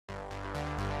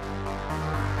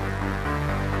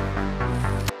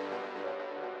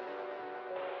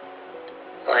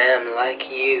man like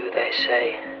you, they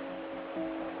say.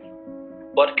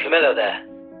 What, Camillo there?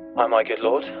 Aye, my good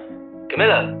lord.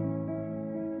 Camillo,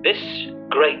 this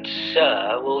great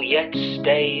sir will yet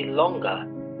stay longer.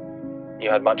 You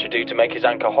had much ado to make his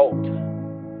anchor hold.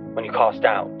 When you cast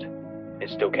out, it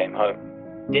still came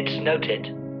home. Didst note it?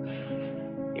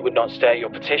 He would not stay at your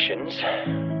petitions,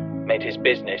 made his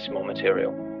business more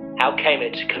material. How came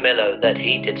it, Camillo, that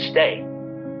he did stay?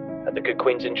 At the good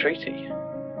queen's entreaty.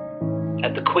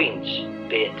 At the queen's,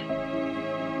 be it.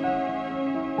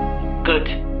 Good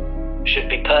should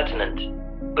be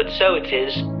pertinent, but so it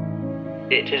is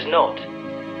not.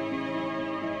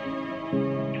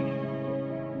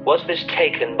 Was this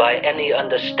taken by any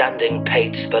understanding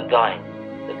pate but thine?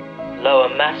 The lower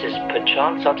masses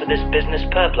perchance unto this business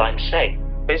purblind say.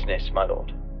 Business, my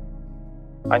lord.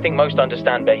 I think most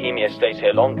understand Bohemia stays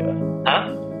here longer.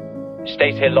 Huh?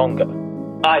 Stays here longer.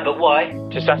 Aye, but why?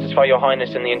 To satisfy your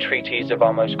highness in the entreaties of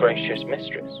our most gracious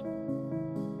mistress.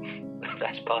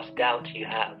 That's past doubt you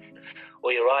have,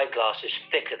 or your eyeglass is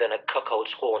thicker than a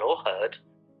cuckold's horn or herd.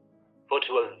 For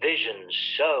to a vision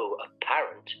so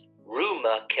apparent,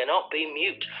 rumour cannot be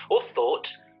mute, or thought,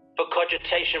 for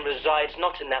cogitation resides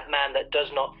not in that man that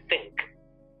does not think.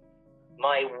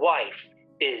 My wife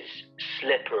is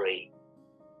slippery,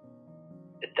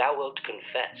 that thou wilt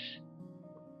confess,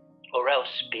 or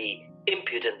else be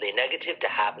impudently negative to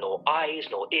have nor eyes,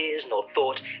 nor ears, nor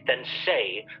thought, then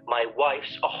say my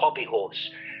wife's a hobby horse,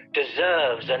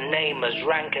 deserves a name as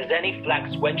rank as any flax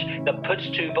wench that puts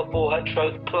to before her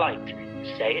troth plight.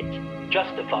 Say it,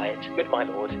 justify it. Good my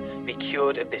lord, be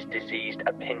cured of this diseased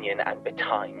opinion and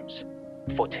betimes,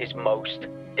 for 'tis most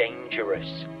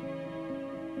dangerous.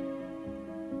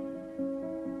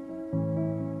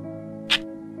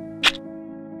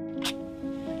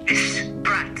 This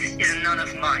brat is none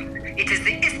of mine. It is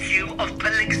the issue of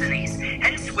Polixenes.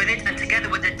 Hence with it, and together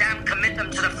with the dam, commit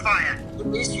them to the fire.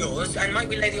 It is yours, and might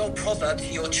we lay the old proverb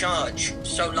to your charge?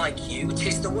 So like you,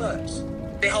 'tis the worse.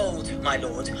 Behold, my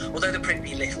lord, although the print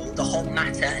be little, the whole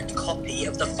matter and copy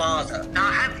of the father. Now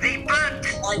have thee burnt!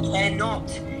 I care not.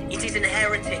 It is an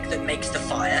heretic that makes the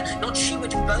fire, not she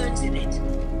which burns in it.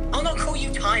 I'll not call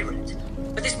you tyrant,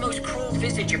 but this most cruel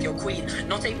visage of your queen,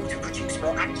 not able to produce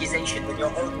more accusation than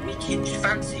your own weak-hinged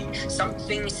fancy,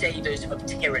 something savours of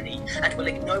tyranny, and will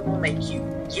ignoble make you,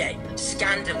 yea,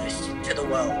 scandalous to the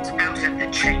world. Out of the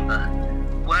chamber.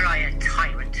 Were I a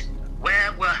tyrant,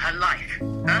 where were her life?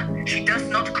 Huh? She does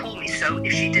not call me so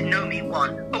if she did know me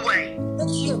one. Away!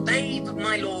 That's your babe,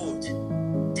 my lord.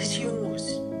 'Tis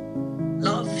yours.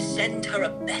 Love, send her a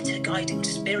better guiding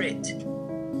spirit.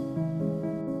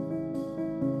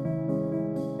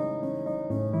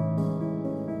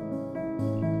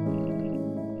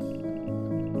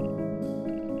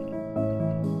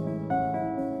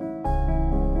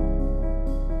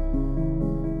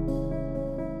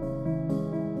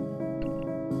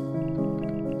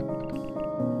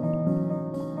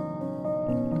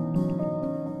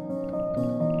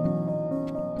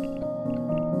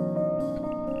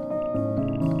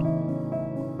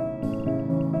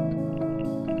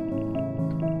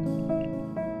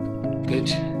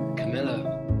 Good Camillo,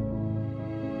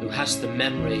 who hast the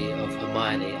memory of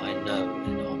Hermione I know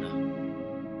and honour.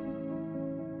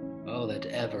 Oh, that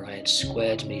ever I had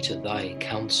squared me to thy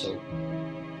counsel.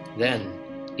 Then,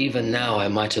 even now I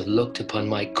might have looked upon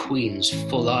my queen's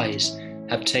full eyes,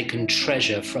 have taken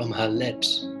treasure from her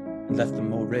lips, and left them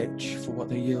more rich for what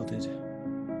they yielded.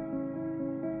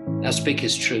 Thou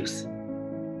speakest truth.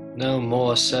 No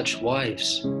more such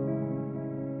wives.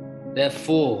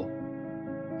 Therefore,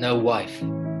 no wife.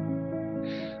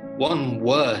 One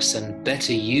worse and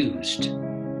better used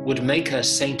would make her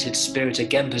sainted spirit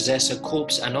again possess a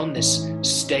corpse, and on this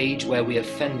stage where we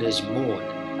offenders mourn,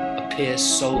 appear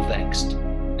soul-vexed,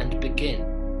 and begin,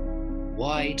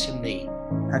 why to me?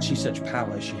 Had she such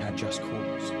power, she had just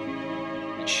cause.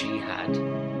 She had,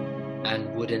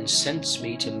 and would incense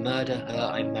me to murder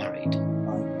her I married.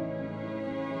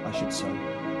 I should so.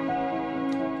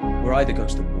 Were I the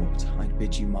ghost that walked, I'd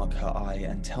bid you mark her eye,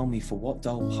 and tell me for what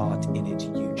dull part in it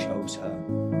you chose her.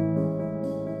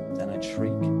 Then I'd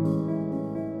shriek,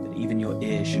 that even your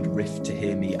ear should rift to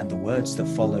hear me, and the words that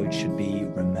followed should be,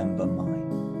 remember mine.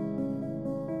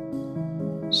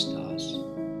 Stars.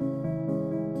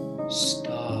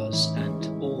 Stars and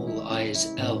all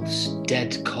eyes else,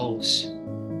 dead coals.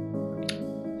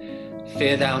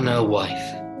 Fear thou no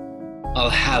wife.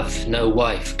 I'll have no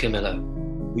wife, Camillo.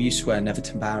 Will you swear never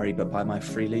to marry but by my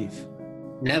free leave?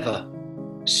 Never.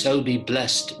 So be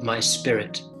blessed my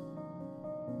spirit.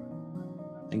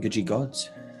 And good ye gods,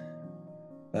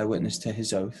 bear witness to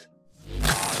his oath.